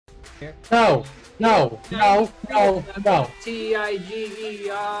No, no, no, no, no.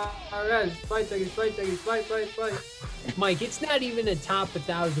 Tigers, fight. Mike, it's not even a top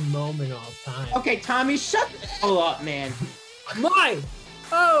 1,000 moment all time. Okay, Tommy, shut the hell up, man. Mike!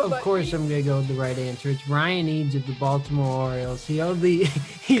 Of course, I'm gonna go with the right answer. It's Ryan Eads of the Baltimore Orioles.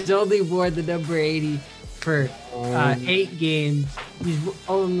 He's only wore the number 80 for 8 games. He's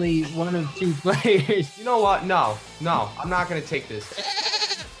only one of 2 players. You know what? No, I'm not gonna take this.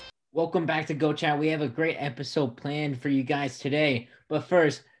 Welcome back to Go Chat. We have a great episode planned for you guys today. But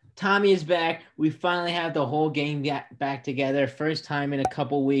first, Tommy is back. We finally have the whole gang back together. First time in a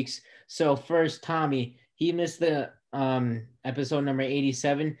couple weeks. So first, Tommy, he missed the episode number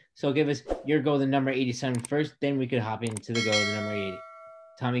 87. So give us your go to number 87 first. Then we could hop into the go to number 80.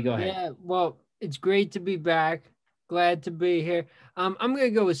 Tommy, go ahead. Yeah, well, it's great to be back. Glad to be here. I'm going to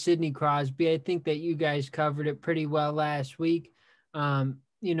go with Sidney Crosby. I think that you guys covered it pretty well last week.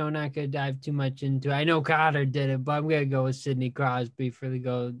 Not going to dive too much into it. I know Cotter did it, but I'm going to go with Sidney Crosby for the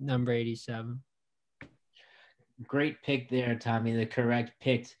go number 87. Great pick there, Tommy. The correct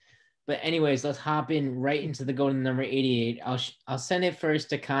pick. But anyways, let's hop in right into the go to number 88. I'll send it first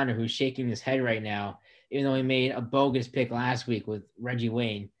to Connor, who's shaking his head right now, even though he made a bogus pick last week with Reggie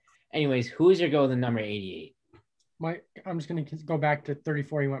Wayne. Anyways, who's your go to number 88? I'm just going to go back to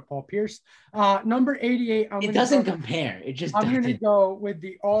 34. He went Paul Pierce. Number 88. It doesn't compare. It just I'm going to go with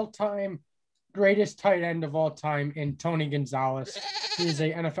the all-time greatest tight end of all time in Tony Gonzalez. He is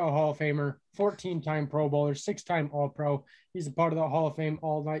a NFL Hall of Famer, 14-time Pro Bowler, 6-time All-Pro. He's a part of the Hall of Fame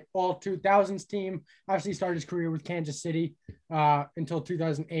all 2000s team. Obviously started his career with Kansas City until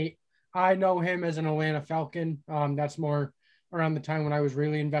 2008. I know him as an Atlanta Falcon. That's more around the time when I was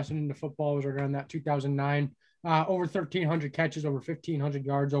really invested into football. It was around that 2009. Over 1,300 catches, over 1,500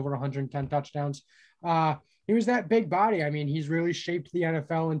 yards, over 110 touchdowns. He was that big body. I mean, he's really shaped the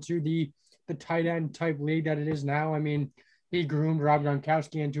NFL into the tight end type league that it is now. I mean, he groomed Rob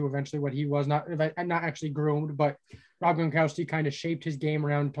Gronkowski into eventually what he was. Not actually groomed, but Rob Gronkowski kind of shaped his game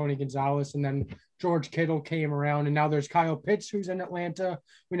around Tony Gonzalez. And then George Kittle came around, and now there's Kyle Pitts, who's in Atlanta.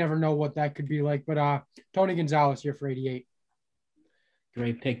 We never know what that could be like. But Tony Gonzalez here for 88.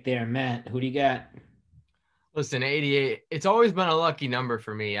 Great pick there, Matt. Who do you got? Listen, 88, it's always been a lucky number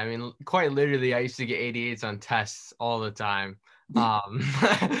for me. I mean, quite literally, I used to get 88s on tests all the time.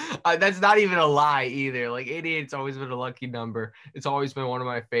 That's not even a lie either. Like 88's always been a lucky number. It's always been one of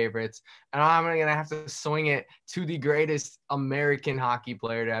my favorites. And I'm going to have to swing it to the greatest American hockey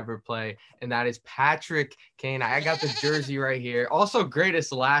player to ever play, and that is Patrick Kane. I got the jersey right here. Also,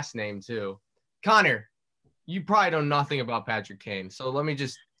 greatest last name, too. Connor, you probably know nothing about Patrick Kane, so let me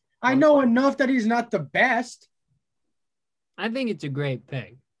just... I know enough that he's not the best. I think it's a great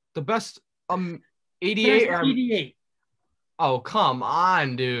pick. The best 88 or 88. Oh, come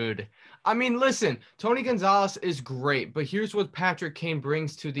on, dude. I mean, listen, Tony Gonzalez is great, but here's what Patrick Kane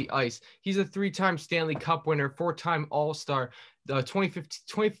brings to the ice. He's a 3-time Stanley Cup winner, 4-time All-Star, the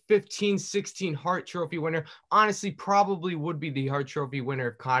 2015-16 Hart Trophy winner. Honestly, probably would be the Hart Trophy winner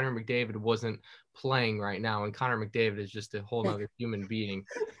if Connor McDavid wasn't playing right now, and Connor McDavid is just a whole other human being.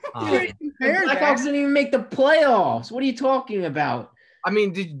 The Blackhawks didn't even make the playoffs. What are you talking about? I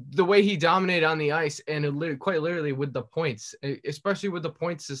mean, the way he dominated on the ice, and quite literally with the points, especially with the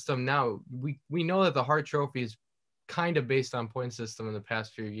point system now, we know that the Hart Trophy is kind of based on point system in the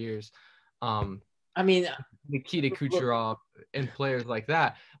past few years. I mean, Nikita Kucherov and players like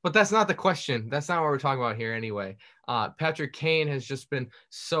that. But that's not the question. That's not what we're talking about here anyway. Patrick Kane has just been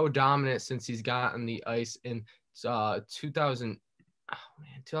so dominant since he's gotten the ice in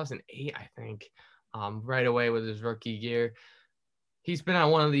 2008, I think, right away with his rookie year. He's been on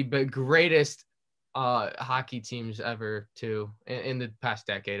one of the greatest hockey teams ever, too, in the past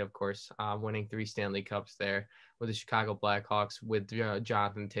decade, of course, winning 3 Stanley Cups there with the Chicago Blackhawks with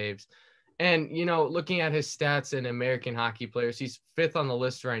Jonathan Toews. And, looking at his stats in American hockey players, he's 5th on the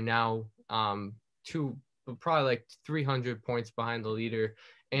list right now, probably like 300 points behind the leader,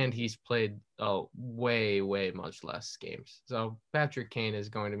 and he's played way, way much less games. So Patrick Kane is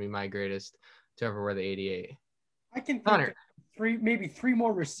going to be my greatest to ever wear the 88. I can think maybe three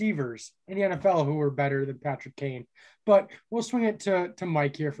more receivers in the NFL who were better than Patrick Kane. But we'll swing it to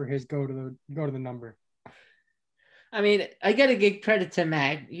Mike here for his go to the number. I mean, I got to give credit to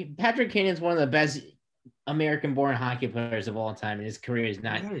Matt. Patrick Kane is one of the best American-born hockey players of all time, and his career is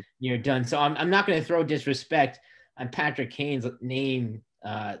not done. So I'm not going to throw disrespect on Patrick Kane's name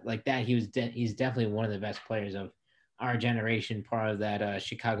like that. He's definitely one of the best players of our generation, part of that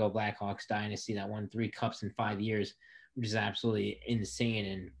Chicago Blackhawks dynasty that won 3 cups in 5 years, which is absolutely insane.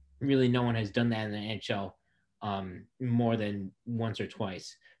 And really no one has done that in the NHL more than once or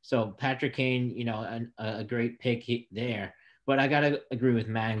twice. So Patrick Kane, a great pick there. But I gotta agree with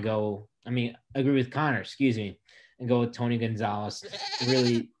Matt and agree with Connor, excuse me, and go with Tony Gonzalez.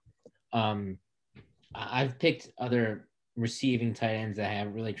 Really, I've picked other receiving tight ends that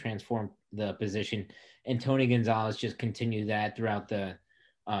have really transformed the position, and Tony Gonzalez just continued that throughout the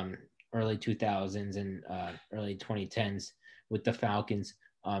early 2000s and early 2010s with the Falcons.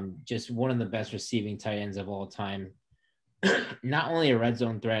 Just one of the best receiving tight ends of all time. Not only a red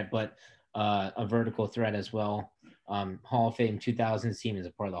zone threat, but a vertical threat as well. Hall of Fame 2000 team is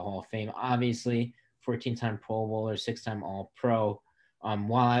a part of the Hall of Fame. Obviously, 14-time Pro Bowler, 6-time All-Pro.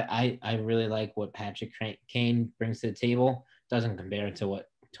 While I really like what Patrick Kane brings to the table, doesn't compare to what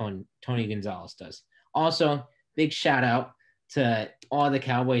Tony Gonzalez does. Also, big shout out to all the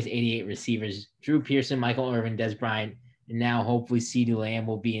Cowboys 88 receivers: Drew Pearson, Michael Irvin, Des Bryant, and now hopefully CeeDee Lamb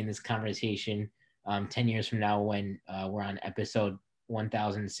will be in this conversation 10 years from now when we're on episode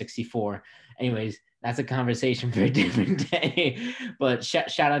 1064. Anyways, that's a conversation for a different day. But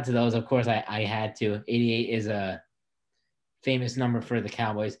shout out to those. Of course, I had to. 88 is a famous number for the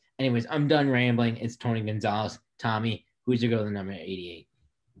Cowboys. Anyways, I'm done rambling. It's Tony Gonzalez. Tommy, who's your go to the number 88?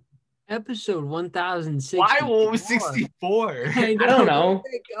 Episode 1064. Why will 64? I don't know.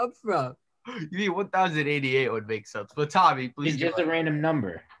 Where did it come from? You mean 1088 would make sense. But Tommy, please. It's just a random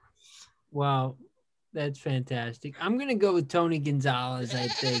number. Wow, that's fantastic. I'm going to go with Tony Gonzalez, I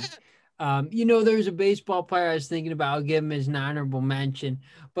think. There's a baseball player I was thinking about. I'll give him as an honorable mention.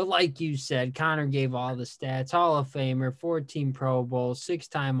 But like you said, Connor gave all the stats. Hall of Famer, 14 Pro Bowls,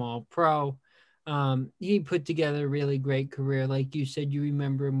 6-time All-Pro. He put together a really great career. Like you said, you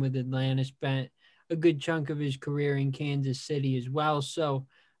remember him with Atlanta, spent a good chunk of his career in Kansas City as well. So,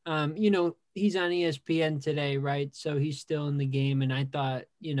 he's on ESPN today, right? So he's still in the game. And I thought,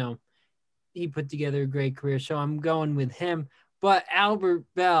 he put together a great career. So I'm going with him. But Albert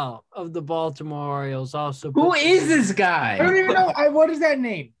Bell of the Baltimore Orioles also. Who is this guy? I don't even know. What is that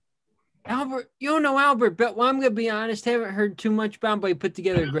name? Albert. You don't know Albert Bell? Well, I'm going to be honest. Haven't heard too much about him, but he put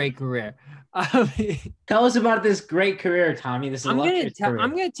together a great career. Tell us about this great career, Tommy. I'm going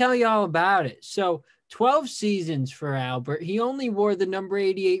to tell you all about it. So 12 seasons for Albert. He only wore the number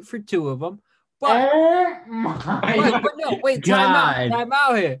 88 for 2 of them. But, time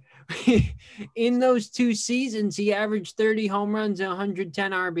out here. In those 2 seasons, he averaged 30 home runs and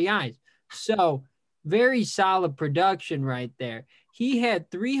 110 RBIs. So very solid production right there. He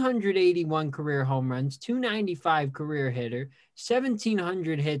had 381 career home runs, 295 career hitter,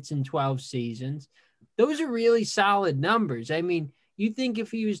 1,700 hits in 12 seasons. Those are really solid numbers. I mean, you think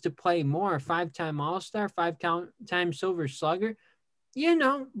if he was to play more, 5-time All-Star, 5-time Silver Slugger,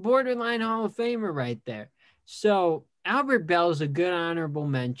 borderline Hall of Famer right there. So Albert Bell is a good honorable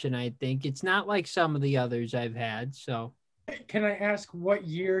mention, I think. It's not like some of the others I've had. So, can I ask what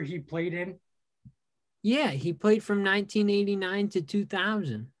year he played in? Yeah, he played from 1989 to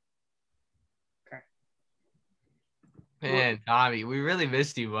 2000. Okay. Man, Tommy, we really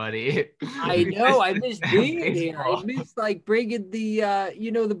missed you, buddy. I know. I missed being here. I missed bringing the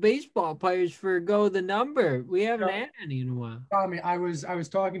the baseball players for go the number. We haven't had any in a while. Tommy, I was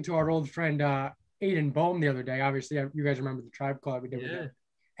talking to our old friend Aiden Bohm the other day. Obviously, you guys remember the Tribe Club we did with him.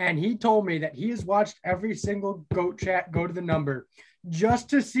 And he told me that he has watched every single Goat Chat go to the number just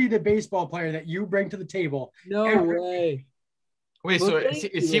to see the baseball player that you bring to the table. No way. Wait, so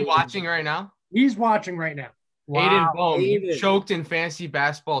is he watching right now? He's watching right now. Wow, Aiden Bohm, you choked in fantasy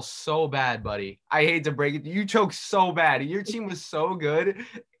basketball so bad, buddy. I hate to break it. You choked so bad. Your team was so good,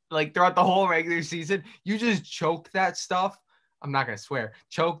 throughout the whole regular season. You just choked that stuff. I'm not going to swear.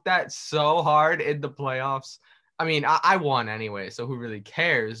 Choked that so hard in the playoffs. I mean, I won anyway, so who really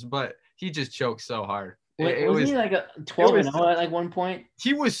cares? But he just choked so hard. Wasn't he a 12-0 at one point?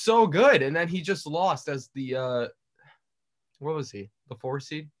 He was so good, and then he just lost as the what was he? The 4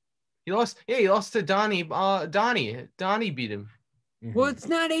 seed? He lost. Yeah, he lost to Donnie. Donnie beat him. Well, it's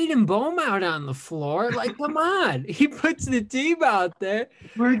not Aiden Bohm out on the floor. Come on. He puts the team out there.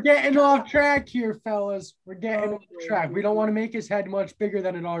 We're getting off track here, fellas. We're getting off track. We don't want to make his head much bigger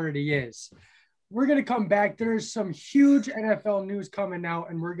than it already is. We're going to come back. There's some huge NFL news coming out,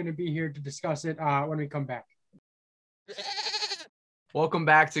 and we're going to be here to discuss it when we come back. Welcome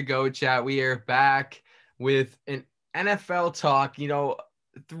back to Go Chat. We are back with an NFL talk.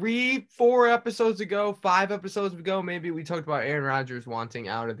 3-4 episodes ago, 5 episodes ago, maybe we talked about Aaron Rodgers wanting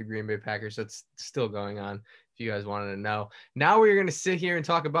out of the Green Bay Packers. That's still going on, if you guys wanted to know. Now we're going to sit here and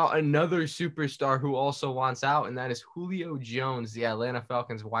talk about another superstar who also wants out, and that is Julio Jones, the Atlanta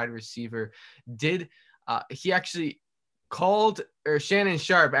Falcons wide receiver. He actually called, or Shannon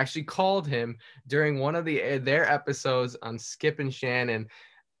Sharp actually called him during one of their episodes on Skip and Shannon.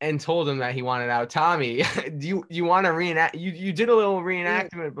 and told him that he wanted out. Tommy, do you want to reenact? You did a little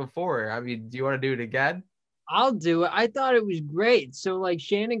reenactment before. I mean, do you want to do it again? I'll do it. I thought it was great. So like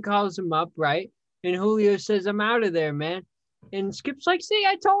Shannon calls him up, right? And Julio says, "I'm out of there, man." And Skip's like, "See,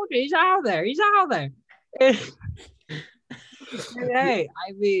 I told you, he's out there. He's out there." And hey,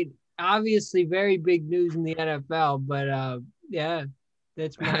 I mean, obviously very big news in the NFL, but yeah,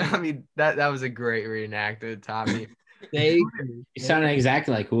 that's I mean, that was a great reenactment, Tommy. You sounded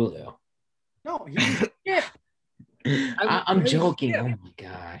exactly like Julio. No, yeah. I'm joking. Oh my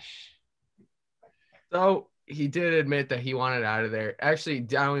gosh. So he did admit that he wanted out of there. Actually,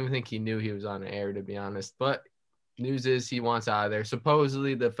 I don't even think he knew he was on the air, to be honest. But news is he wants out of there.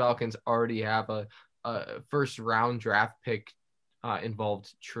 Supposedly, the Falcons already have a first round draft pick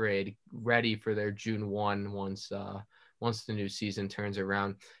involved trade ready for their June 1 once the new season turns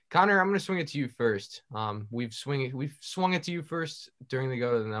around. Connor, I'm going to swing it to you first. We've swung it to you first during the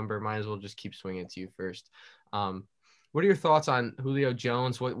go to the number. Might as well just keep swinging it to you first. What are your thoughts on Julio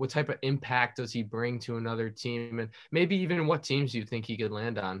Jones? What type of impact does he bring to another team? And maybe even what teams do you think he could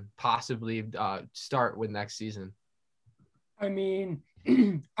land on, possibly start with next season? I mean,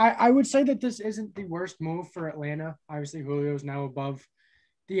 I would say that this isn't the worst move for Atlanta. Obviously, Julio is now above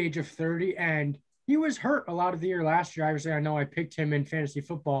the age of 30, and he was hurt a lot of the year last year. Obviously, I know I picked him in fantasy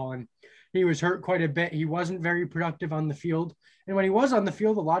football, and he was hurt quite a bit. He wasn't very productive on the field. And when he was on the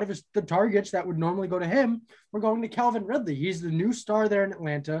field, a lot of the targets that would normally go to him were going to Calvin Ridley. He's the new star there in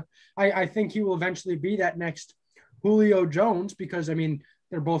Atlanta. I think he will eventually be that next Julio Jones because, I mean,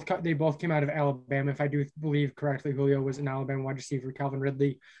 they both came out of Alabama. If I do believe correctly, Julio was an Alabama wide receiver. Calvin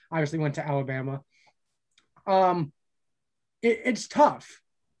Ridley obviously went to Alabama. It's tough.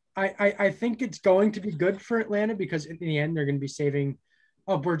 I think it's going to be good for Atlanta because in the end, they're going to be saving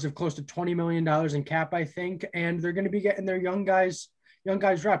upwards of close to $20 million in cap, I think. And they're going to be getting their young guys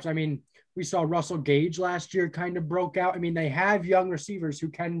reps. I mean, we saw Russell Gage last year kind of broke out. I mean, they have young receivers who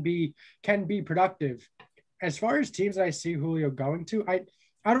can be productive. As far as teams that I see Julio going to,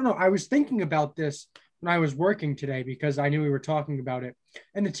 I don't know. I was thinking about this when I was working today because I knew we were talking about it.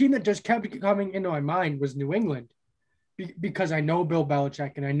 And the team that just kept coming into my mind was New England. Because I know Bill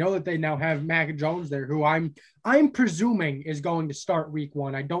Belichick and I know that they now have Mac Jones there, who I'm presuming is going to start week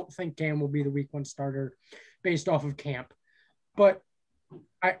 1. I don't think Cam will be the week 1 starter based off of camp, but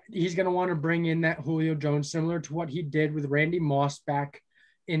he's going to want to bring in that Julio Jones, similar to what he did with Randy Moss back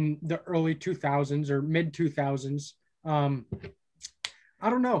in the early 2000s or mid 2000s. I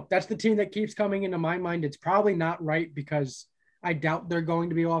don't know. That's the team that keeps coming into my mind. It's probably not right because I doubt they're going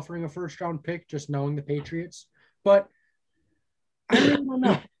to be offering a first round pick, just knowing the Patriots, but I really don't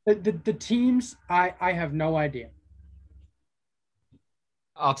know. The teams, I have no idea.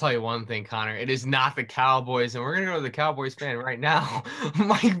 I'll tell you one thing, Connor. It is not the Cowboys, and we're going to go to the Cowboys fan right now,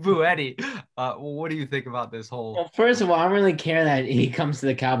 Mike Buetti. What do you think about this whole? Well, first of all, I don't really care that he comes to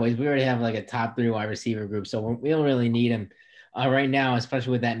the Cowboys. We already have like a top 3 wide receiver group, so we don't really need him right now,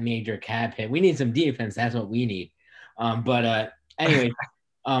 especially with that major cap hit. We need some defense. That's what we need. Anyway.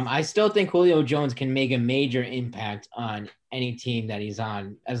 I still think Julio Jones can make a major impact on any team that he's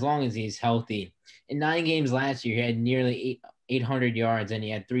on as long as he's healthy. In 9 games last year, he had nearly 800 yards and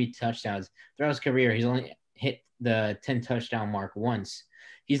he had 3 touchdowns. Throughout his career, he's only hit the 10 touchdown mark once.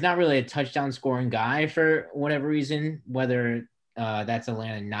 He's not really a touchdown scoring guy for whatever reason, whether that's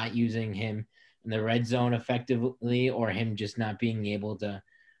Atlanta not using him in the red zone effectively or him just not being able to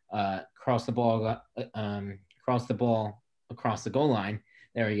cross the ball across the goal line.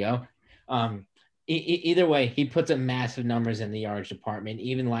 There we go. Either way, he puts up massive numbers in the yards department.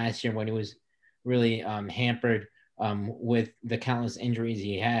 Even last year when he was really hampered with the countless injuries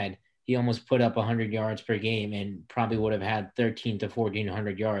he had, he almost put up 100 yards per game and probably would have had 1,300 to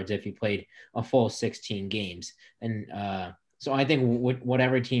 1,400 yards if he played a full 16 games. And so I think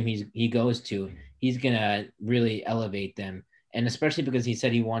whatever team he goes to, he's going to really elevate them. And especially because he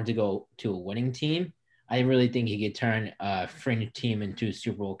said he wanted to go to a winning team, I really think he could turn a fringe team into a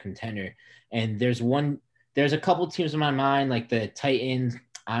Super Bowl contender. And there's a couple teams in my mind, like the Titans,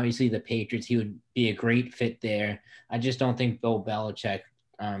 obviously the Patriots. He would be a great fit there. I just don't think Bill Belichick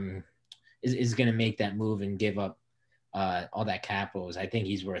is going to make that move and give up all that capital. I think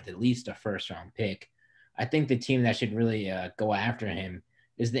he's worth at least a first-round pick. I think the team that should really go after him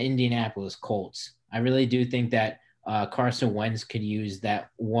is the Indianapolis Colts. I really do think that Carson Wentz could use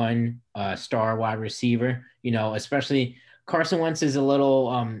that one star wide receiver, especially Carson Wentz is a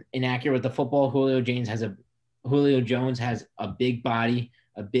little inaccurate with the football. Julio Jones has a big body,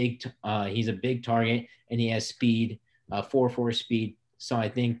 he's a big target, and he has speed, 4.4 speed. So I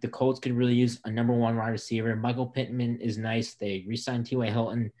think the Colts could really use a number one wide receiver. Michael Pittman is nice. They re-signed T.Y.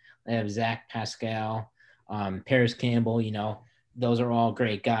 Hilton. They have Zach Pascal, Paris Campbell. Those are all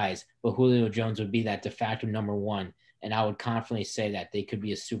great guys. But Julio Jones would be that de facto number one. And I would confidently say that they could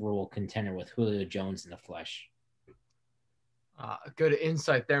be a Super Bowl contender with Julio Jones in the flesh. Good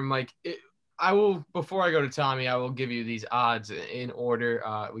insight there, Mike. Before I go to Tommy, I will give you these odds in order.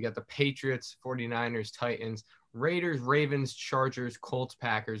 We got the Patriots, 49ers, Titans, Raiders, Ravens, Chargers, Colts,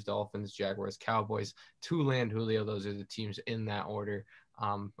 Packers, Dolphins, Jaguars, Cowboys, Tulane, Julio. Those are the teams in that order.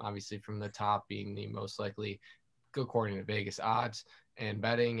 Obviously from the top being the most likely according to Vegas odds and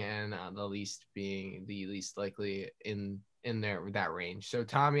betting, and the least being the least likely in that range. So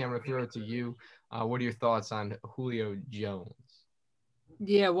Tommy, I'm going to throw it to you. What are your thoughts on Julio Jones?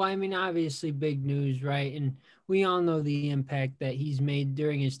 Yeah, well, I mean, obviously big news, right? And we all know the impact that he's made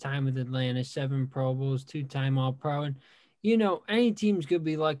during his time with Atlanta, 7 Pro Bowls, 2-time All-Pro. And, any team's could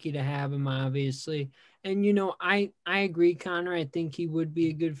be lucky to have him, obviously. And, I agree, Connor. I think he would be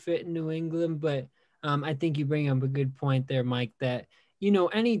a good fit in New England. But I think you bring up a good point there, Mike, that,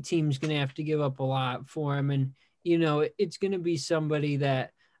 any team's going to have to give up a lot for him. And, it's going to be somebody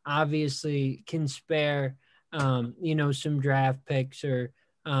that obviously can spare – some draft picks or,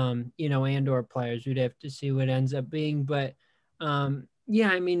 and or players. We'd have to see what ends up being. But, yeah,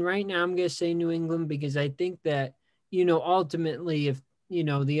 I mean, right now I'm going to say New England because I think that, ultimately if,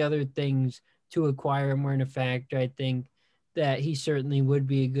 the other things to acquire him weren't a factor, I think that he certainly would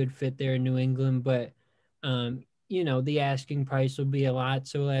be a good fit there in New England. But, the asking price will be a lot.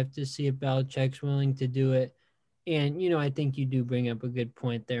 So we'll have to see if Belichick's willing to do it. And, I think you do bring up a good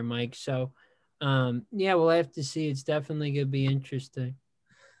point there, Mike. So, yeah, we'll have to see. It's definitely going to be interesting.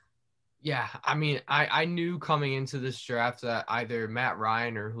 Yeah, I mean, I knew coming into this draft that either Matt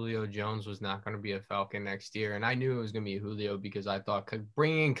Ryan or Julio Jones was not going to be a Falcon next year. And I knew it was going to be Julio because I thought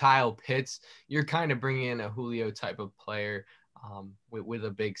bringing in Kyle Pitts, you're kind of bringing in a Julio type of player with a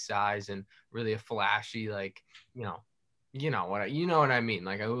big size and really a flashy, like, you know what I mean?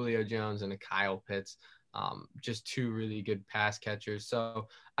 Like a Julio Jones and a Kyle Pitts. Just 2 really good pass catchers. So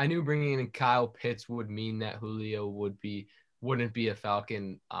I knew bringing in Kyle Pitts would mean that Julio wouldn't be a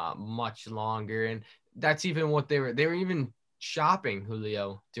Falcon much longer. And that's even what they were even shopping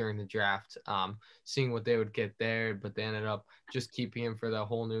Julio during the draft, seeing what they would get there, but they ended up just keeping him for the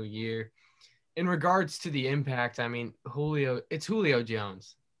whole new year. In regards to the impact, I mean, it's Julio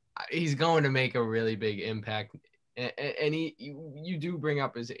Jones. He's going to make a really big impact. And you do bring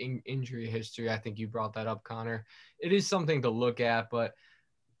up his injury history. I think you brought that up, Connor. It is something to look at, but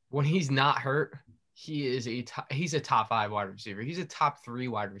when he's not hurt, he's a top 5 wide receiver. He's a top 3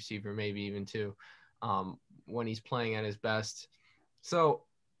 wide receiver, maybe even 2, when he's playing at his best. So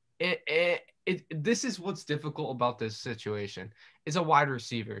this is what's difficult about this situation. It's a wide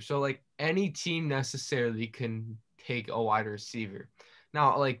receiver. So like any team necessarily can take a wide receiver.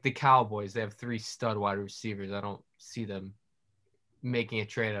 Now, like the Cowboys, they have 3 stud wide receivers. I don't see them making a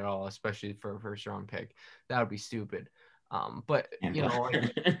trade at all, especially for a first-round pick. That would be stupid. But,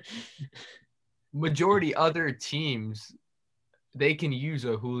 majority other teams, they can use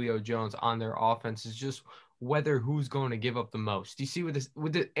a Julio Jones on their offense. It's just whether who's going to give up the most. You see,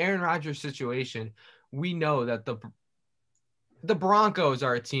 with the Aaron Rodgers situation, we know that the Broncos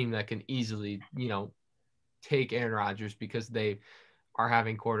are a team that can easily, take Aaron Rodgers because they – are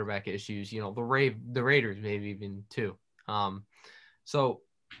having quarterback issues, the Raiders maybe even too. So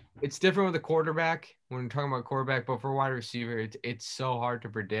it's different with the quarterback when we're talking about quarterback, but for wide receiver, it's so hard to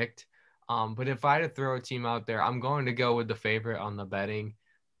predict. But if I had to throw a team out there, I'm going to go with the favorite on the betting.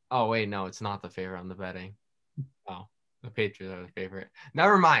 Oh, wait, no, it's not the favorite on the betting. Oh, the Patriots are the favorite.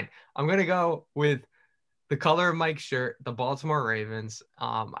 Never mind. I'm going to go with the color of Mike's shirt, the Baltimore Ravens.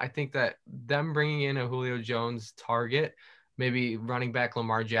 I think that them bringing in a Julio Jones target, maybe running back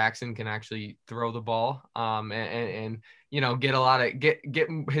Lamar Jackson can actually throw the ball and get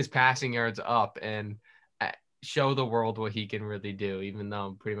his passing yards up and show the world what he can really do, even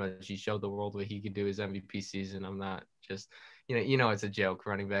though pretty much he showed the world what he could do his MVP season. I'm not just, it's a joke,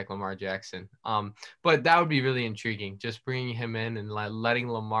 running back Lamar Jackson. But that would be really intriguing, just bringing him in and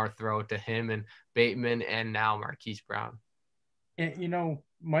letting Lamar throw it to him and Bateman and now Marquise Brown. And,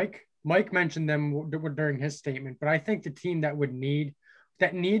 Mike mentioned them during his statement, but I think the team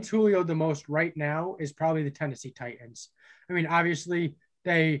that needs Julio the most right now is probably the Tennessee Titans. I mean, obviously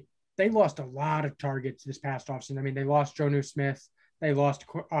they lost a lot of targets this past offseason. I mean, they lost Jonnu Smith, they lost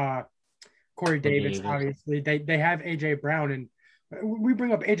Corey Davis. Obviously, they have AJ Brown, and we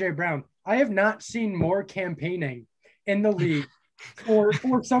bring up AJ Brown. I have not seen more campaigning in the league for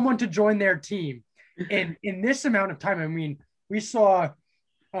someone to join their team in this amount of time. I mean, we saw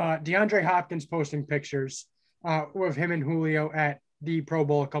DeAndre Hopkins posting pictures with him and Julio at the Pro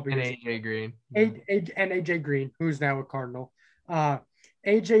Bowl a couple years ago. And AJ Green. And AJ Green, who's now a Cardinal.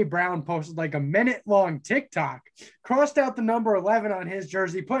 AJ Brown posted like a minute-long TikTok, crossed out the number 11 on his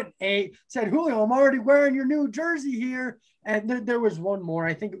jersey, put an 8, said, Julio, I'm already wearing your new jersey here. And there was one more.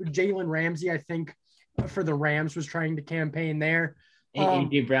 I think it was Jalen Ramsey, I think, for the Rams was trying to campaign there.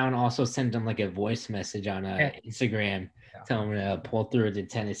 AJ Brown also sent him like a voice message on Instagram telling him to pull through to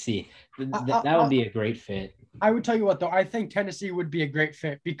Tennessee. That would be a great fit. I would tell you what, though, I think Tennessee would be a great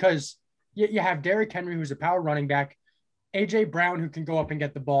fit because you have Derrick Henry, who's a power running back, AJ Brown, who can go up and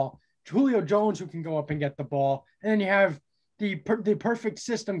get the ball, Julio Jones, who can go up and get the ball, and then you have the perfect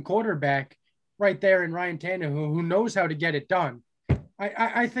system quarterback right there in Ryan Tannehill, who knows how to get it done.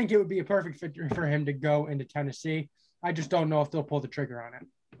 I think it would be a perfect fit for him to go into Tennessee. I just don't know if they'll pull the trigger on it.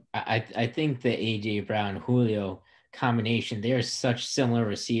 I think the AJ Brown Julio combination, they're such similar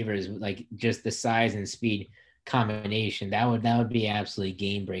receivers, like just the size and speed combination. That would be absolutely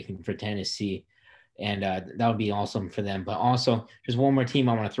game breaking for Tennessee. And that would be awesome for them. But also, just one more team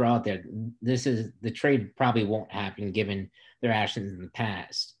I want to throw out there. The trade probably won't happen given their actions in the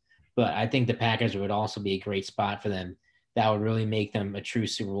past. But I think the Packers would also be a great spot for them. That would really make them a true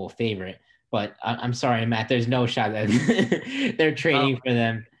Super Bowl favorite. But I'm sorry, Matt, there's no shot that they're trading for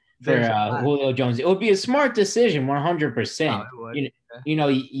them for Julio Jones. It would be a smart decision, 100%.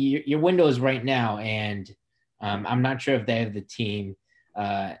 Your window is right now, and I'm not sure if they have the team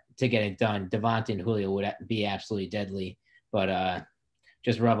to get it done. Devontae and Julio would be absolutely deadly, but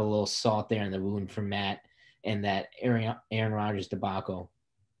just rub a little salt there in the wound for Matt and that Aaron Rodgers debacle.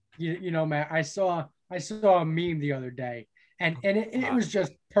 Matt, I saw a meme the other day, and it was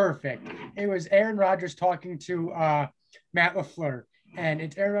just perfect. It was Aaron Rodgers talking to Matt LaFleur, and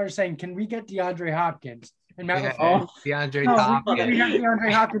it's Aaron Rodgers saying, "Can we get DeAndre Hopkins?" And Matt LaFleur, DeAndre Hopkins. We have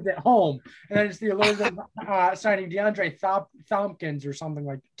DeAndre Hopkins at home, and then it's the alert of signing DeAndre Thompkins or something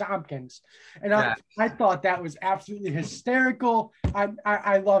like Tompkins. And I thought that was absolutely hysterical.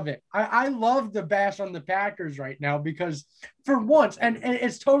 I love it. I love the bash on the Packers right now because for once, and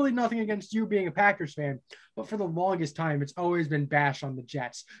it's totally nothing against you being a Packers fan, but for the longest time, it's always been bash on the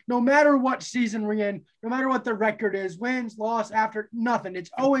Jets. No matter what season we're in, no matter what the record is, wins, loss, after, nothing.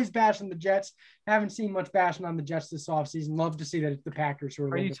 It's always bash on the Jets. Haven't seen much bashing on the Jets this offseason. Love to see that it's the Packers who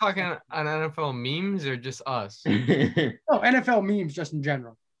are. Are you talking on NFL memes or just us? No, NFL memes just in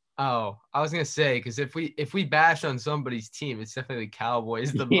general. Oh, I was gonna say because if we bash on somebody's team, it's definitely the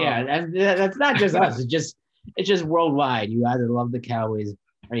Cowboys. That's not just us. It's just worldwide. You either love the Cowboys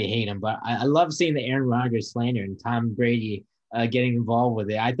or you hate them. But I love seeing the Aaron Rodgers slander and Tom Brady getting involved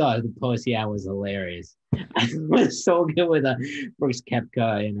with it. I thought the post was hilarious. It was so good with Brooks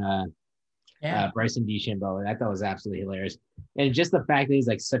Koepka and Bryson DeChambeau. I thought it was absolutely hilarious. And just the fact that he's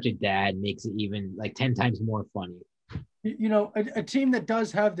like such a dad makes it even like 10 times more funny. A team that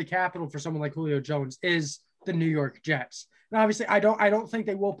does have the capital for someone like Julio Jones is the New York Jets. And obviously, I don't think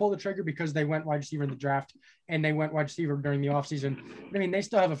they will pull the trigger because they went wide receiver in the draft and they went wide receiver during the offseason. I mean, they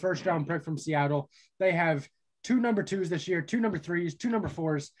still have a first-round pick from Seattle. They have 2 number 2s this year, 2 number 3s, 2 number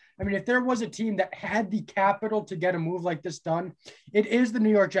 4s. I mean, if there was a team that had the capital to get a move like this done, it is the New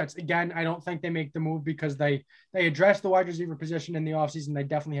York Jets. Again, I don't think they make the move because they address the wide receiver position in the offseason. They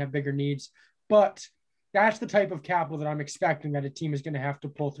definitely have bigger needs. But that's the type of capital that I'm expecting that a team is going to have to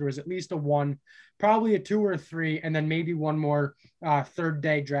pull through is at least a 1, probably a 2 or a 3, and then maybe one more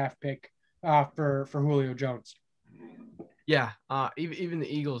third-day draft pick for Julio Jones. Yeah, even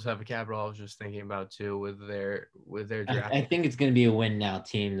the Eagles have a capital. I was just thinking about too with their draft. I think it's going to be a win now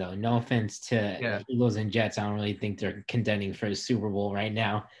team though. No offense to Eagles and Jets. I don't really think they're contending for a Super Bowl right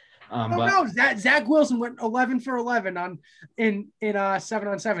now. No, Zach Wilson went 11 for 11 in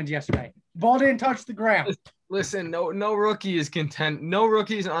 7-on-7s yesterday. Ball didn't touch the ground. Listen, no rookie is no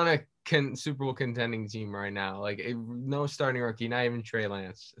rookies on a Super Bowl contending team right now. Like no starting rookie, not even Trey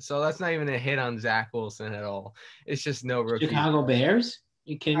Lance. So that's not even a hit on Zach Wilson at all. It's just no rookie. Chicago Bears?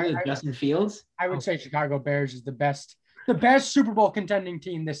 You kidding me? Justin Fields? I would say Chicago Bears is the best Super Bowl contending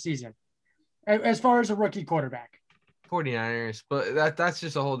team this season, as far as a rookie quarterback. 49ers, but that's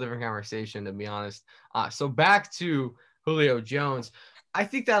just a whole different conversation, to be honest. So back to Julio Jones. I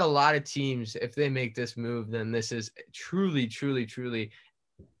think that a lot of teams, if they make this move, then this is truly, truly, truly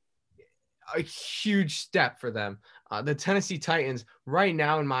a huge step for them. The Tennessee Titans right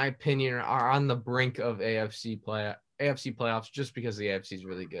now, in my opinion, are on the brink of AFC playoffs just because the AFC is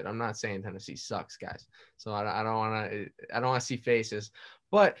really good. I'm not saying Tennessee sucks, guys. So I don't want to see faces,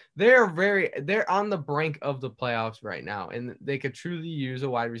 but they're on the brink of the playoffs right now, and they could truly use a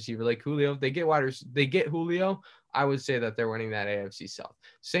wide receiver like Julio. If they get Julio, I would say that they're winning that AFC South.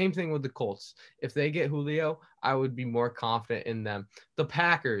 Same thing with the Colts. If they get Julio, I would be more confident in them. The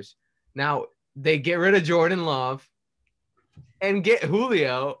Packers, now they get rid of Jordan Love and get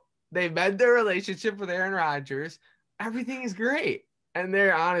Julio. They mend their relationship with Aaron Rodgers. Everything is great. And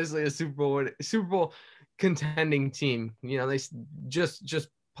they're honestly a Super Bowl contending team. You know, they just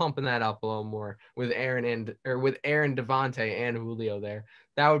pumping that up a little more with Aaron Devontae and Julio there.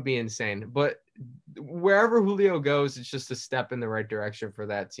 That would be insane. But wherever Julio goes, it's just a step in the right direction for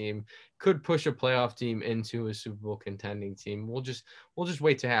that team. Could push a playoff team into a Super Bowl contending team. We'll just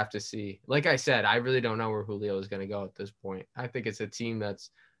wait to have to see. Like I said, I really don't know where Julio is going to go at this point. I think it's a team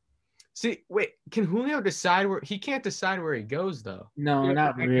that's can Julio decide where he can't decide where he goes though? No,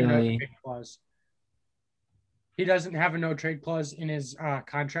 not really. He doesn't have a no trade clause in his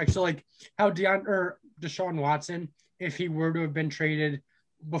contract. So like how Deshaun Watson, if he were to have been traded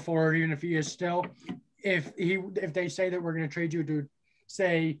before, even if he is still, if they say that we're going to trade you to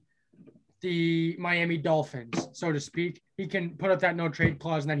say the Miami Dolphins, so to speak, he can put up that no trade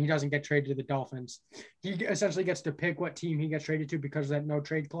clause and then he doesn't get traded to the Dolphins. He essentially gets to pick what team he gets traded to because of that no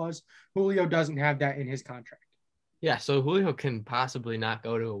trade clause. Julio doesn't have that in his contract. Yeah, so Julio can possibly not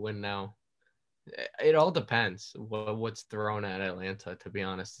go to a win now. It all depends what's thrown at Atlanta, to be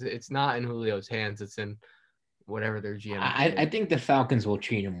honest. It's not in Julio's hands. It's in whatever their GM. I think the Falcons will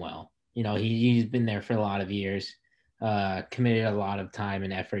treat him well. You know, he's been there for a lot of years, committed a lot of time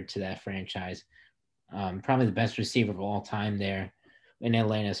and effort to that franchise. Probably the best receiver of all time there in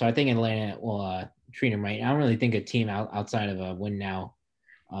Atlanta. So I think Atlanta will treat him right. I don't really think a team outside of a win now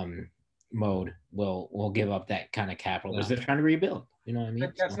mode will give up that kind of capital because they're trying to rebuild. You know what I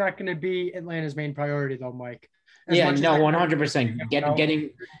mean? That's not going to be Atlanta's main priority, though, Mike. 100%.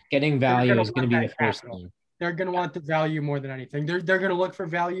 Getting value is going to be the first thing. They're going to want the value more than anything. They're going to look for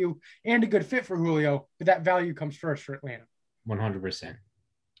value and a good fit for Julio, but that value comes first for Atlanta. 100%.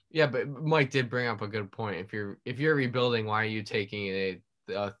 Yeah, but Mike did bring up a good point. If you're rebuilding, why are you taking a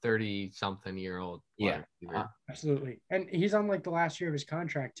 30-something-year-old? Yeah, absolutely. And he's on like the last year of his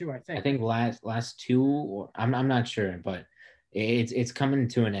contract too. I think last two, or I'm not sure, but it's coming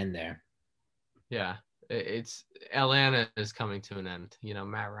to an end there. Yeah, it's Atlanta is coming to an end. You know,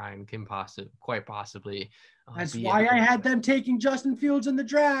 Matt Ryan can quite possibly. That's why I had them taking Justin Fields in the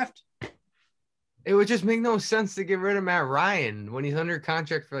draft. It would just make no sense to get rid of Matt Ryan when he's under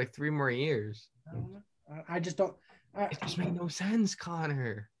contract for like 3 more years. I just don't. It just makes no sense,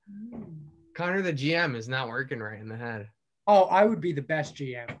 Connor. Connor, the GM, is not working right in the head. Oh, I would be the best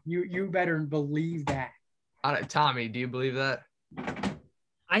GM. You better believe that. Tommy, do you believe that?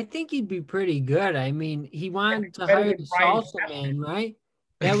 I think he'd be pretty good. I mean, he wanted to hire the salsa man, right?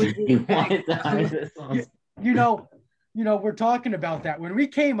 That was he wanted to hire the salsa. You know, we're talking about that. When we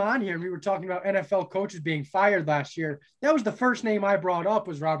came on here and we were talking about NFL coaches being fired last year, that was the first name I brought up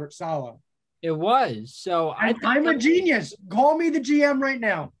was Robert Saleh. It was. So I'm a genius. Call me the GM right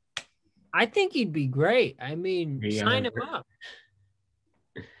now. I think he'd be great. I mean, sign him up.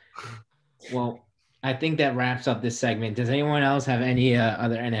 Well, I think that wraps up this segment. Does anyone else have any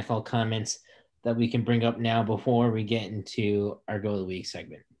other NFL comments that we can bring up now before we get into our Go of the Week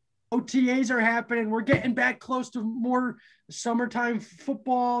segment? OTAs are happening. We're getting back close to more summertime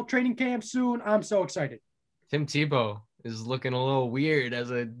football training camp soon. I'm so excited. Tim Tebow is looking a little weird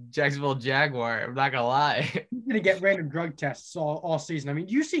as a Jacksonville Jaguar. I'm not going to lie. He's going to get random drug tests all season. I mean,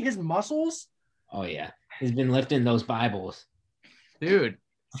 do you see his muscles? Oh, yeah. He's been lifting those Bibles. Dude,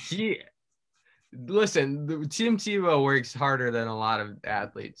 Tim Tebow works harder than a lot of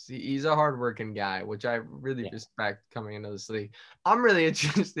athletes. He's a hardworking guy, which I really respect coming into this league. I'm really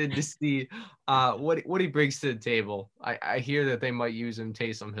interested to see what he brings to the table. I hear that they might use him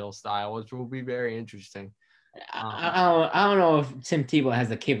Taysom Hill style, which will be very interesting. I don't know if Tim Tebow has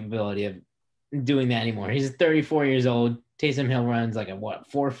the capability of doing that anymore. He's 34 years old. Taysom Hill runs like a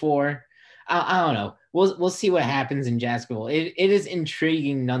 4.4. I don't know. We'll see what happens in Jacksonville. It is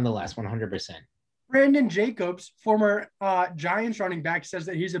intriguing nonetheless, 100%. Brandon Jacobs, former Giants running back, says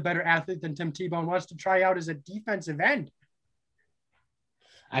that he's a better athlete than Tim Tebow and wants to try out as a defensive end.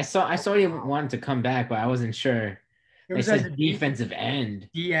 I saw he wanted to come back, but I wasn't sure. It was as a defensive end.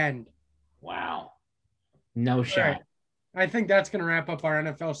 The end. Wow. No shot. Right. I think that's going to wrap up our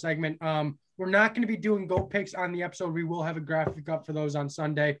NFL segment. We're not going to be doing GOAT picks on the episode. We will have a graphic up for those on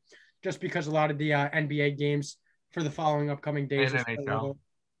Sunday, just because a lot of the NBA games for the following upcoming days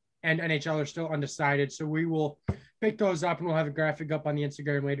and NHL are still undecided. So we will pick those up and we'll have a graphic up on the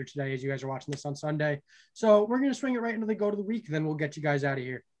Instagram later today as you guys are watching this on Sunday. So we're going to swing it right into the Go to the Week. Then we'll get you guys out of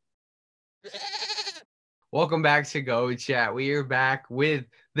here. Welcome back to Go Chat. We are back with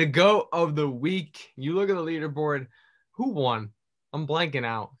the GOAT of the week. You look at the leaderboard. Who won? I'm blanking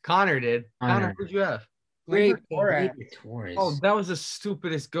out. Connor did. Connor, who'd you have? Great. Torres. Oh, that was the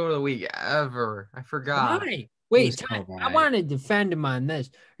stupidest GOAT of the week ever. I forgot. Why? Wait, I want to defend him on this.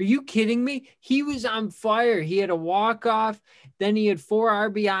 Are you kidding me? He was on fire. He had a walk-off. Then he had 4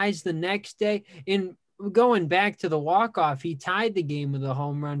 RBIs the next day. And going back to the walk-off, he tied the game with a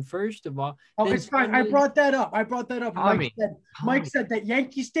home run, first of all. Oh, it's fine. I brought that up. Mike said that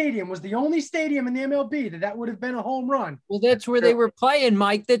Yankee Stadium was the only stadium in the MLB that would have been a home run. Well, that's where they were playing,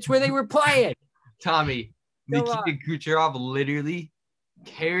 Mike. That's where they were playing. Tommy, Nikita Kucherov literally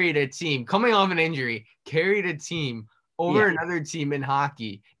carried a team, coming off an injury, carried a team over another team in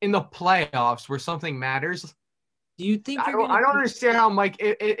hockey in the playoffs where something matters. Do you think I don't understand how, Mike,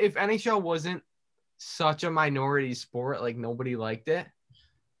 if NHL wasn't such a minority sport, like nobody liked it,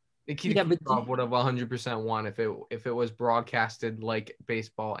 Nikita Kucherov would have 100% won if it was broadcasted like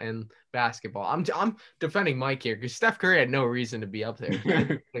baseball and basketball. I'm defending Mike here because Steph Curry had no reason to be up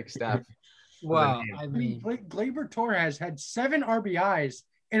there. Like Steph. Well, I mean, Gleyber Torres had 7 RBIs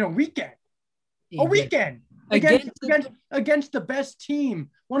in a weekend. Against the best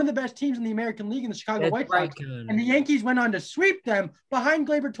team, one of the best teams in the American League in the Chicago White Sox. And the Yankees went on to sweep them behind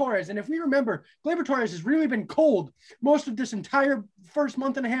Gleyber Torres. And if we remember, Gleyber Torres has really been cold most of this entire first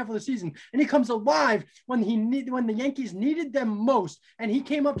month and a half of the season. And he comes alive when the Yankees needed them most. And he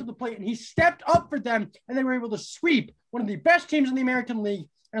came up to the plate and he stepped up for them, and they were able to sweep one of the best teams in the American League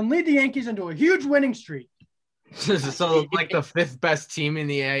and lead the Yankees into a huge winning streak. So, like, the 5th best team in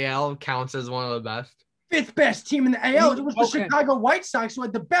the AL counts as one of the best? 5th best team in the AL. It was the Chicago White Sox who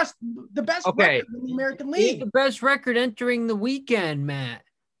had the best record in the American League. The best record entering the weekend, Matt.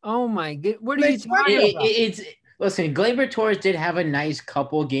 Oh, my God. What are you talking about? Listen, Gleyber Torres did have a nice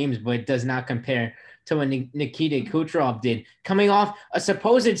couple games, but it does not compare to what Nikita Kucherov did. Coming off a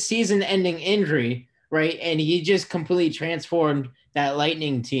supposed season-ending injury, right, and he just completely transformed that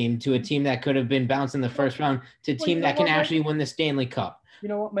Lightning team to a team that could have been bounced in the first round to a team that can actually win the Stanley Cup. You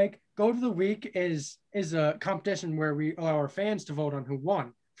know what, Mike? Goat of the week is a competition where we allow our fans to vote on who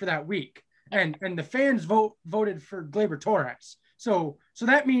won for that week, and the fans voted for Gleyber Torres. So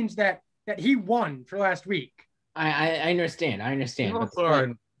that means that he won for last week. I understand.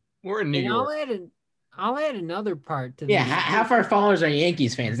 We're in New York. I'll add another part to this. Yeah, half our followers are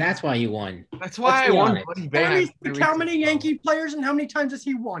Yankees fans. That's why you won. That's why I won. How many Yankee players and how many times has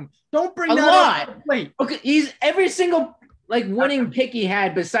he won? Don't bring that up. A lot. Wait. Okay, he's every single winning pick he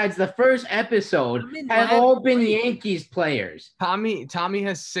had besides the first episode have all been Yankees players. Tommy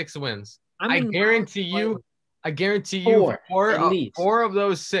has 6 wins. I guarantee you. Four of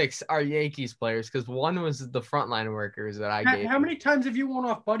those 6 are Yankees players because one was the frontline workers that I gave. How many times have you won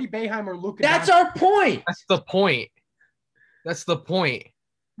off Buddy Boeheim or Luka? That's our point. That's the point.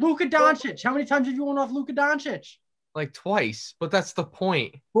 Luka Doncic. How many times have you won off Luka Doncic? Like twice, but that's the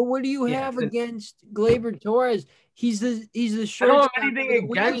point. But what do you have against Gleyber Torres? He's the short. I don't have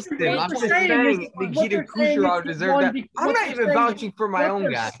anything against him. I'm just saying Nikita Kucherov deserved that. I'm not even vouching for my own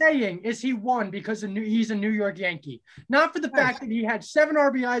guy. What they're saying is he won because he's a New York Yankee, not for the fact that he had 7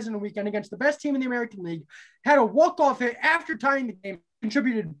 RBIs in a weekend against the best team in the American League, had a walk-off hit after tying the game,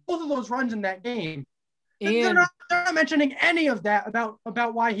 contributed both of those runs in that game. And they're not mentioning any of that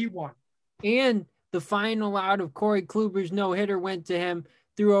about why he won. And the final out of Corey Kluber's no-hitter went to him,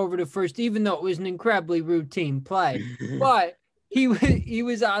 threw over to first, even though it was an incredibly routine play. But he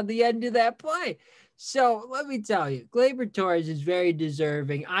was on the end of that play. So let me tell you, Gleyber Torres is very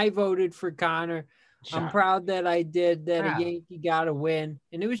deserving. I voted for Connor. I'm proud that I did, that a Yankee got a win,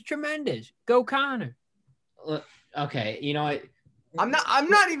 and it was tremendous. Go Connor. Okay, you know what? I'm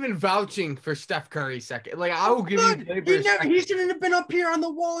not even vouching for Steph Curry second. Like, I will give you Gleyber. He shouldn't have been up here on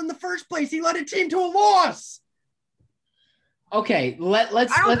the wall in the first place. He led a team to a loss. Okay, let's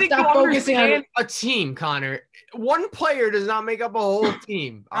stop focusing on a team, Connor. One player does not make up a whole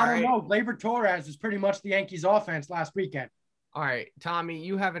team. I don't know. Gleyber Torres is pretty much the Yankees' offense last weekend. All right, Tommy,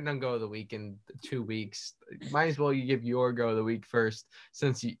 you haven't done Go of the Week in 2 weeks. Might as well you give your Go of the Week first,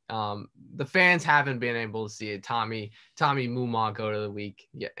 since the fans haven't been able to see it. Tommy Mumma Go of the Week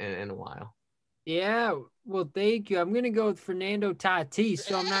in a while. Yeah, well, thank you. I'm going to go with Fernando Tatis,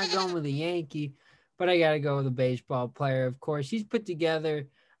 so I'm not going with a Yankee, but I got to go with a baseball player, of course. He's put together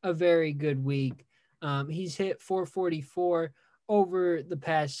a very good week. He's hit 444 over the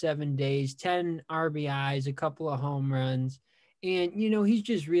past 7 days, 10 RBIs, a couple of home runs. And, he's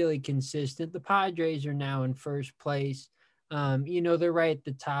just really consistent. The Padres are now in first place. They're right at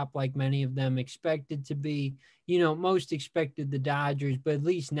the top, like many of them expected to be. most expected the Dodgers, but at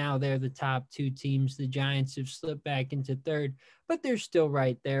least now they're the top two teams. The Giants have slipped back into third, but they're still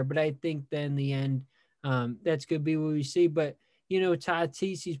right there. But I think that in the end, that's going to be what we see. But,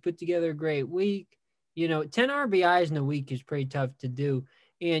 Tatis, he's put together a great week. 10 RBIs in a week is pretty tough to do.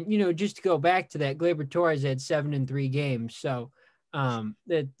 And, just to go back to that, Gleyber Torres had 7 in 3 games. So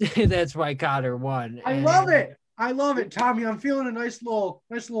that's why Cotter won. I love it. I love it, Tommy. I'm feeling a nice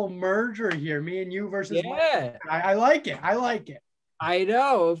little merger here. Me and you versus yeah. I like it. I like it. I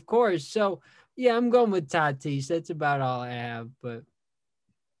know, of course. So yeah, I'm going with Tatis. That's about all I have. But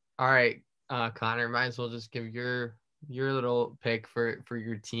all right, Connor, might as well just give your little pick for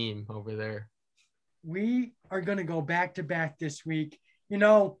your team over there. We are gonna go back to back this week. You're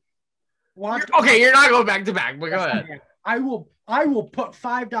not going back to back, but go ahead. I will put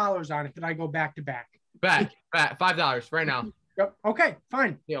 $5 on it that I go back to back. Back, $5 right now. Yep. Okay,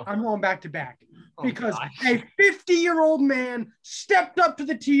 fine. Deal. I'm going back to back because a 50-year-old man stepped up to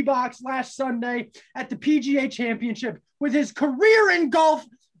the tee box last Sunday at the PGA Championship with his career in golf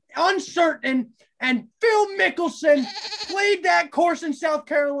uncertain, and Phil Mickelson played that course in South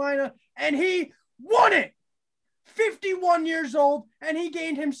Carolina, and he won it. 51 years old, and he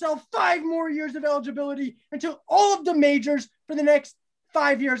gained himself 5 more years of eligibility until all of the majors for the next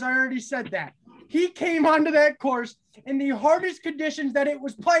 5 years. I already said that. He came onto that course in the hardest conditions that it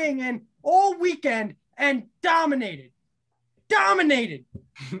was playing in all weekend and dominated.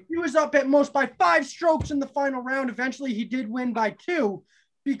 He was up at most by 5 strokes in the final round. Eventually, he did win by 2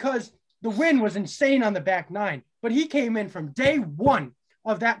 because the win was insane on the back 9. But he came in from day 1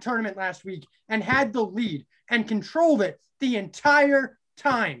 of that tournament last week and had the lead and controlled it the entire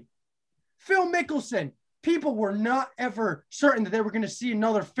time. Phil Mickelson. People were not ever certain that they were going to see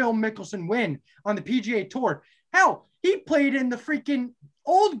another Phil Mickelson win on the PGA Tour. Hell, he played in the freaking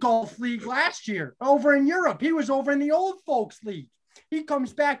old golf league last year over in Europe. He was over in the old folks league. He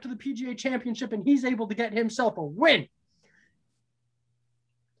comes back to the PGA Championship and he's able to get himself a win.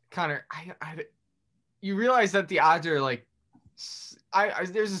 Connor, you realize that the odds are like,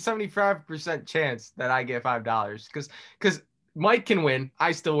 there's a 75% chance that I get $5 because Mike can win,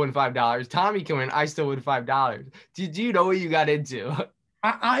 I still win $5. Tommy can win, I still win $5. Do you know what you got into?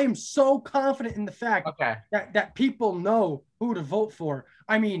 I am so confident in the fact that people know who to vote for.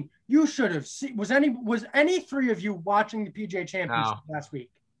 I mean, you should have seen. Was any 3 of you watching the PGA Championship last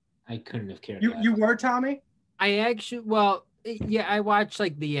week? I couldn't have cared. You were, Tommy? I actually, I watched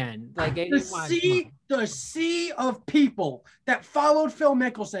like the end. Like the sea of people that followed Phil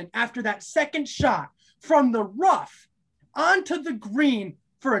Mickelson after that second shot from the rough onto the green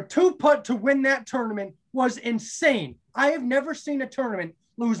for a 2-putt to win that tournament was insane. I have never seen a tournament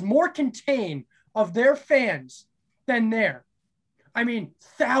lose more contain of their fans than there. I mean,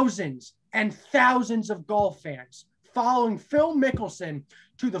 thousands and thousands of golf fans following Phil Mickelson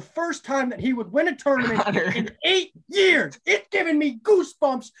to the first time that he would win a tournament in 8 years. It's giving me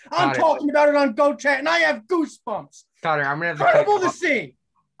goosebumps. I'm talking about it on GoChat, and I have goosebumps. Connor, I'm going to have to incredible to see.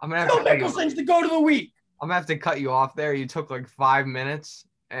 Phil Mickelson's the go to the week. I'm going to have to cut you off there. You took like 5 minutes.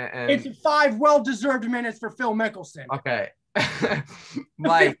 And it's 5 well-deserved minutes for Phil Mickelson. Okay.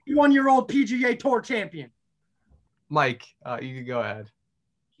 Mike, the 51-year-old PGA Tour champion. Mike, you can go ahead.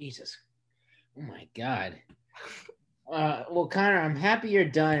 Jesus. Oh, my God. Well, Connor, I'm happy you're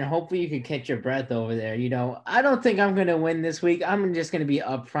done. Hopefully you can catch your breath over there. I don't think I'm going to win this week. I'm just going to be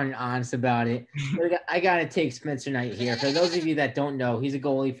upfront and honest about it. I got to take Spencer Knight here. For those of you that don't know, he's a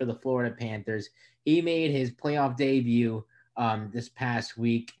goalie for the Florida Panthers. He made his playoff debut this past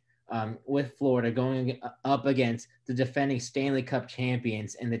week with Florida, going up against the defending Stanley Cup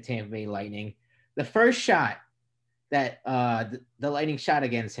champions in the Tampa Bay Lightning. The first shot that the Lightning shot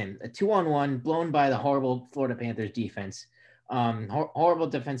against him, a 2-on-1 blown by the horrible Florida Panthers defense, horrible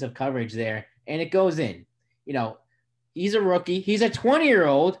defensive coverage there, and it goes in. He's a rookie. He's a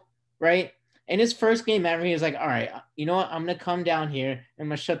 20-year-old, right? In his first game ever, he was like, all right, you know what? I'm going to come down here and I'm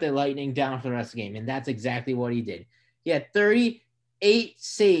going to shut the Lightning down for the rest of the game. And that's exactly what he did. He had 38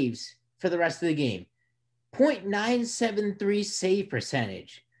 saves for the rest of the game. .973 save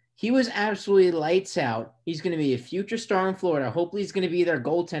percentage. He was absolutely lights out. He's going to be a future star in Florida. Hopefully he's going to be their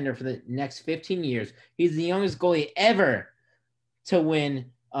goaltender for the next 15 years. He's the youngest goalie ever to win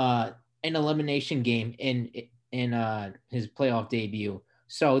an elimination game in his playoff debut.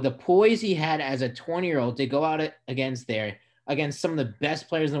 So the poise he had as a 20-year-old to go out against some of the best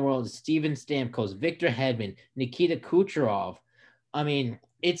players in the world, Steven Stamkos, Victor Hedman, Nikita Kucherov. I mean,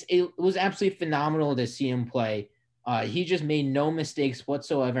 it was absolutely phenomenal to see him play. He just made no mistakes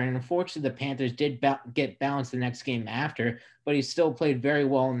whatsoever. And unfortunately, the Panthers did get bounced the next game after, but he still played very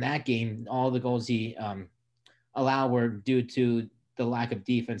well in that game. All the goals he allow due to the lack of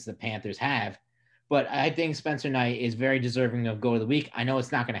defense the Panthers have. But I think Spencer Knight is very deserving of Goat of the Week. I know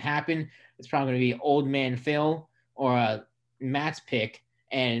it's not going to happen. It's probably going to be Old Man Phil or Matt's pick.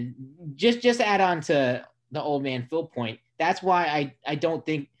 And just to add on to the Old Man Phil point, that's why I don't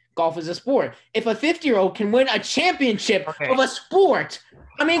think golf is a sport. If a 50-year-old can win a championship of a sport,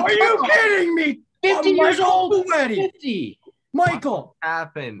 I mean, are you kidding me? 50 years old, 50. Michael. What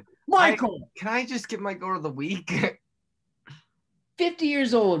happened? Michael. Can I just get my Goat of the Week? 50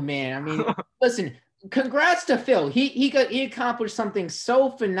 years old, man. I mean, listen, congrats to Phil. He accomplished something so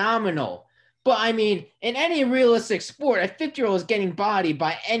phenomenal. But I mean, in any realistic sport, a 50-year-old is getting bodied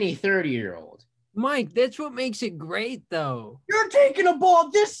by any 30-year-old. Mike, that's what makes it great, though. You're taking a ball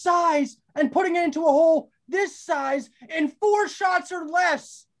this size and putting it into a hole this size in 4 shots or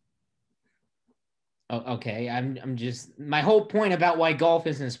less. Oh, okay, I'm just, my whole point about why golf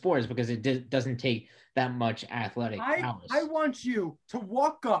isn't a sport is because it doesn't take that much athletic prowess. I want you to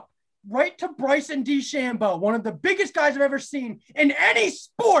walk up right to Bryson DeChambeau, one of the biggest guys I've ever seen in any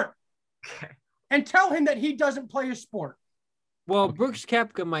sport, and tell him that he doesn't play a sport. Well, Brooks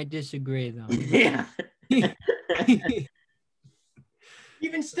Koepka might disagree, though. Yeah.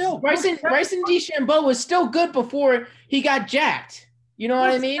 Even still, Bryson DeChambeau was still good before he got jacked. You know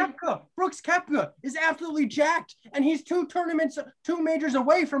what I mean? Brooks Koepka is absolutely jacked, and he's 2 majors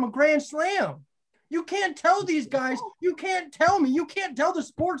away from a Grand Slam. You can't tell these guys, you can't tell the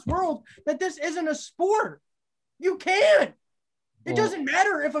sports world that this isn't a sport. You can't. It doesn't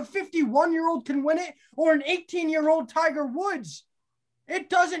matter if a 51-year-old can win it or an 18-year-old Tiger Woods. It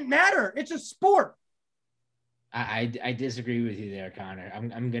doesn't matter. It's a sport. I disagree with you there, Connor.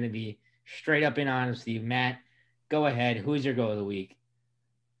 I'm going to be straight up and honest with you. Matt, go ahead. Who's your Goat of the Week?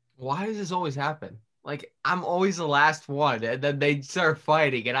 Why does this always happen? Like, I'm always the last one, and then they start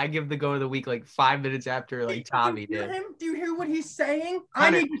fighting, and I give the Goat of the Week like 5 minutes after, like Tommy did. Do you hear what he's saying?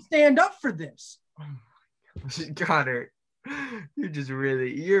 Connor, I need to stand up for this. Connor,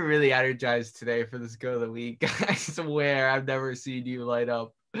 you're really energized today for this Goat of the Week. I swear I've never seen you light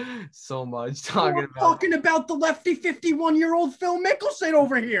up so much talking about the lefty 51-year-old Phil Mickelson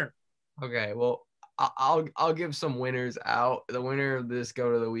over here. Okay, well, I'll give some winners out. The winner of this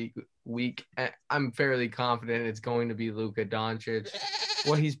Goat of the week, I'm fairly confident it's going to be Luka Doncic.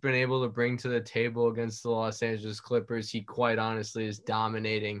 What he's been able to bring to the table against the Los Angeles Clippers, he quite honestly is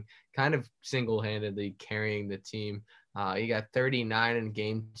dominating, kind of single-handedly carrying the team. He got 39 in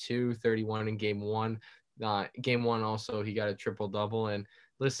game 2, 31 in game 1. Game 1 also, he got a triple-double. And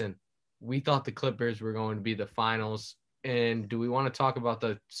listen, we thought the Clippers were going to be the finals. And do we want to talk about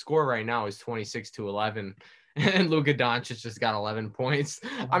the score right now is 26-11, and Luka Doncic just got 11 points.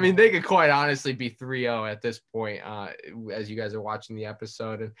 I mean, they could quite honestly be 3-0 at this point as you guys are watching the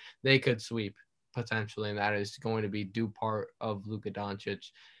episode, and they could sweep potentially, and that is going to be due part of Luka Doncic.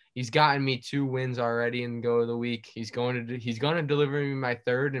 He's gotten me 2 wins already in Go of the Week. He's going to deliver me my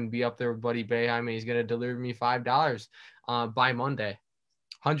 3rd and be up there with Buddy Boeheim. He's going to deliver me $5 by Monday.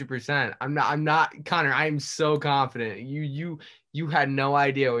 100%. I'm not Connor. I'm so confident. You had no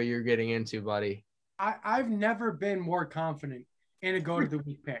idea what you're getting into, buddy. I've never been more confident in a Go to the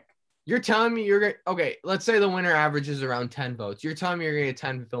Week pick. You're telling me okay, let's say the winner averages around 10 votes. You're telling me you're going to get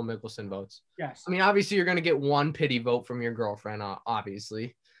 10 Phil Mickelson votes. Yes. I mean, obviously you're going to get 1 pity vote from your girlfriend,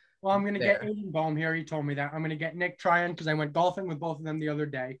 obviously. Well, I'm going to get Aiden Baum here. He told me that. I'm going to get Nick Tryon because I went golfing with both of them the other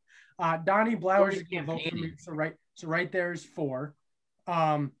day. Donnie Blowers is going to vote for me. So right there is 4.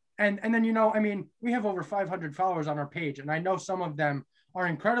 And then, I mean, we have over 500 followers on our page, and I know some of them are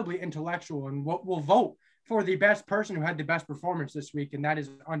incredibly intellectual and will vote for the best person who had the best performance this week, and that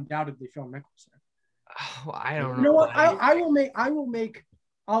is undoubtedly Phil Mickelson. Oh, I don't know. You know what?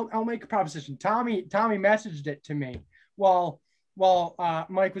 I'll make a proposition. Tommy messaged it to me while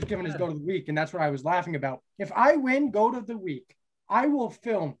Mike was giving his Go to the Week, and that's what I was laughing about. If I win Go to the Week, I will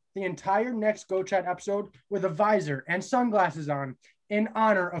film the entire next Go Chat episode with a visor and sunglasses on in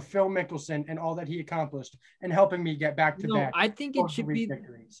honor of Phil Mickelson and all that he accomplished and helping me get back to back. I think it should be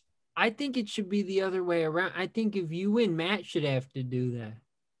victories. I think it should be the other way around. I think if you win, Matt should have to do that.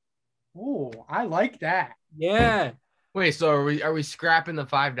 Oh, I like that. Yeah. Wait, so are we scrapping the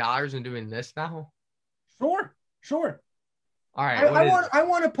 $5 and doing this now? Sure. All right. I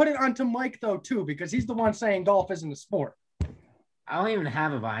want to put it onto Mike though too, because he's the one saying golf isn't a sport. I don't even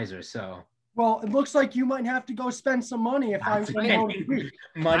have a visor, so. Well, it looks like you might have to go spend some money if I win.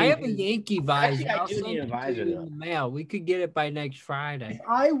 I have a Yankee visor. I do need a visor in the mail. We could get it by next Friday. If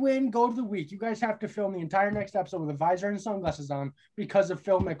I win Go to the Week, you guys have to film the entire next episode with a visor and sunglasses on because of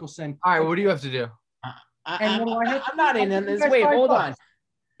Phil Mickelson. All right, what do you have to do? I'm not in this. Wait, hold on.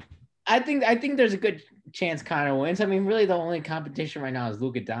 I think there's a good chance Connor wins. I mean, really, the only competition right now is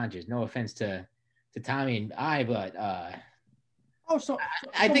Luka Doncic. No offense to Tommy and I, but I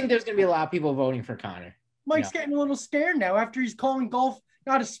think there's going to be a lot of people voting for Connor. Mike's getting a little scared now after he's calling golf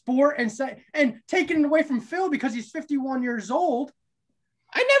not a sport and taking it away from Phil because he's 51 years old.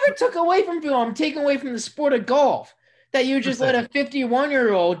 I never took away from Phil. I'm taking away from the sport of golf that you just let a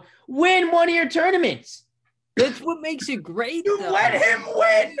 51-year-old win one of your tournaments. That's what makes it great. You let him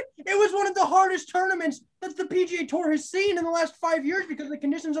win. It was one of the hardest tournaments that the PGA Tour has seen in the last 5 years because of the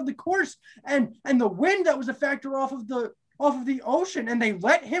conditions of the course and the wind that was a factor off of the ocean, and they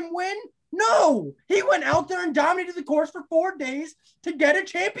let him win. No, he went out there and dominated the course for 4 days to get a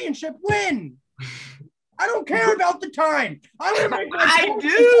championship win. I don't care about the time. I'm going to make my point.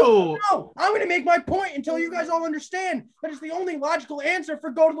 No, I'm going to make my point until you guys all understand that it's the only logical answer for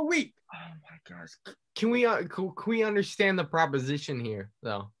go to the week. Oh my gosh. Can we understand the proposition here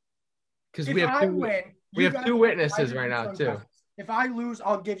though? Because we have two witnesses right now too. If I lose,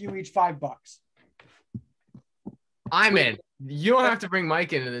 I'll give you each $5. I'm in. You don't have to bring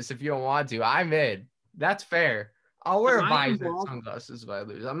Mike into this if you don't want to. I'm in. That's fair. I'll wear a visor and sunglasses if I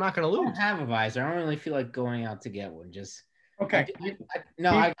lose. I'm not going to lose. I don't have a visor. I don't really feel like going out to get one. Just okay.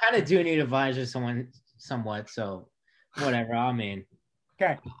 I kind of do need a visor somewhat. So whatever. I'm in.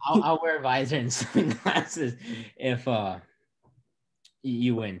 Okay. I'll wear a visor and sunglasses if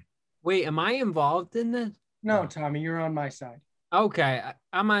you win. Wait, am I involved in this? No, Tommy, you're on my side. Okay,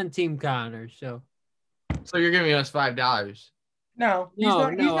 I'm on Team Connor, so you're giving us $5. No, he's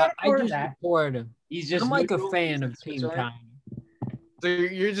not I just support him. I'm like a fan of Team Connor. So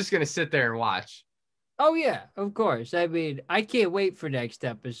you're just gonna sit there and watch. Oh yeah, of course. I mean, I can't wait for next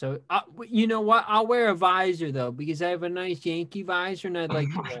episode. You know what? I'll wear a visor though because I have a nice Yankee visor and I'd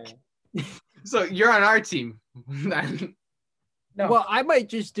like to wear it. So you're on our team. No. Well, I might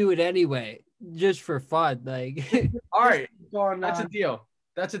just do it anyway, just for fun. Like, all right, that's a deal.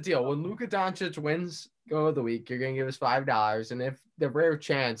 That's a deal. When Luka Doncic wins go of the week, you're gonna give us $5, and if the rare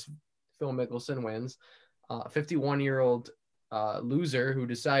chance Phil Mickelson wins, 51-year-old loser who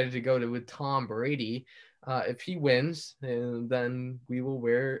decided to go with Tom Brady, if he wins, then we will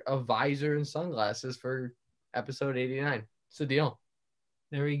wear a visor and sunglasses for episode 89. It's a deal.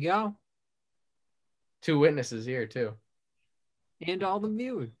 There we go. 2 witnesses here too. And all the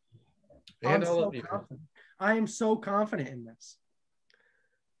viewers. And all the viewers. I am so confident in this.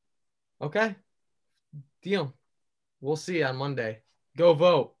 Okay. Deal. We'll see you on Monday. Go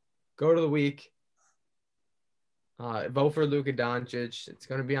vote. Go to the week. Vote for Luka Doncic. It's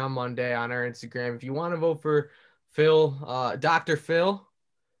going to be on Monday on our Instagram. If you want to vote for Phil, Dr. Phil,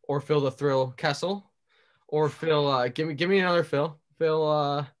 or Phil the Thrill Kessel, or Phil, give me another Phil.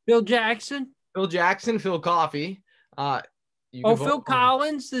 Phil Jackson. Phil Jackson, Phil Coffee. Phil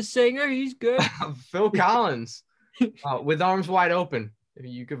Collins, the singer. He's good. Phil Collins, with arms wide open.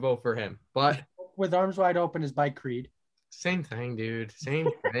 You could vote for him. But with arms wide open is by Creed. Same thing, dude. Same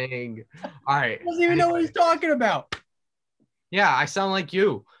thing. All right. He doesn't even know what he's talking about. Yeah, I sound like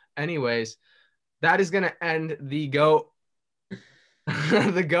you. Anyways, that is gonna end the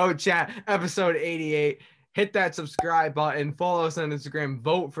the Go Chat episode 88. Hit that subscribe button. Follow us on Instagram.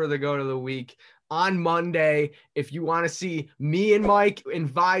 Vote for the Go to the Week. On Monday, if you want to see me and Mike in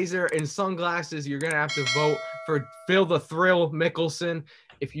visor and sunglasses, you're going to have to vote for Phil the Thrill Mickelson.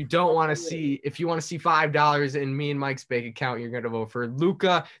 If you want to see $5 in me and Mike's bank account, you're going to vote for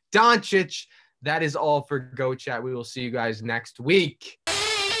Luka Doncic. That is all for Go Chat. We will see you guys next week.